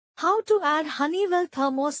How to add Honeywell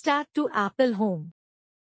Thermostat to Apple Home.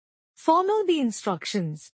 Follow the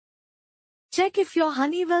instructions. Check if your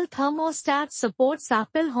Honeywell Thermostat supports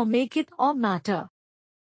Apple HomeKit or Matter.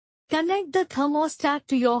 Connect the thermostat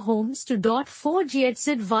to your home's 2.4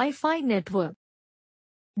 GHz Wi-Fi network.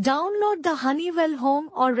 Download the Honeywell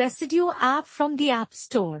Home or Residue app from the App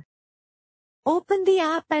Store. Open the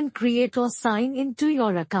app and create or sign into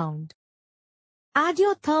your account. Add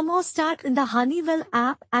your thermostat in the Honeywell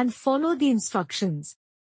app and follow the instructions.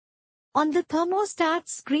 On the thermostat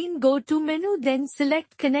screen, go to menu, then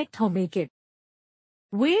select Connect HomeKit.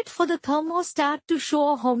 Wait for the thermostat to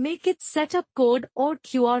show a HomeKit setup code or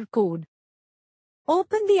QR code.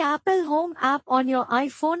 Open the Apple Home app on your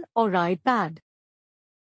iPhone or iPad.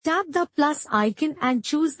 Tap the plus icon and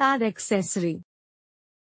choose Add Accessory.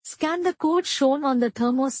 Scan the code shown on the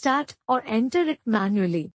thermostat or enter it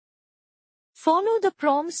manually. Follow the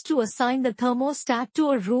prompts to assign the thermostat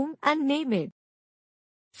to a room and name it.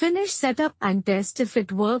 Finish setup and test if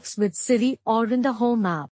it works with Siri or in the Home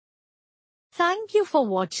app. Thank you for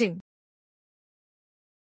watching.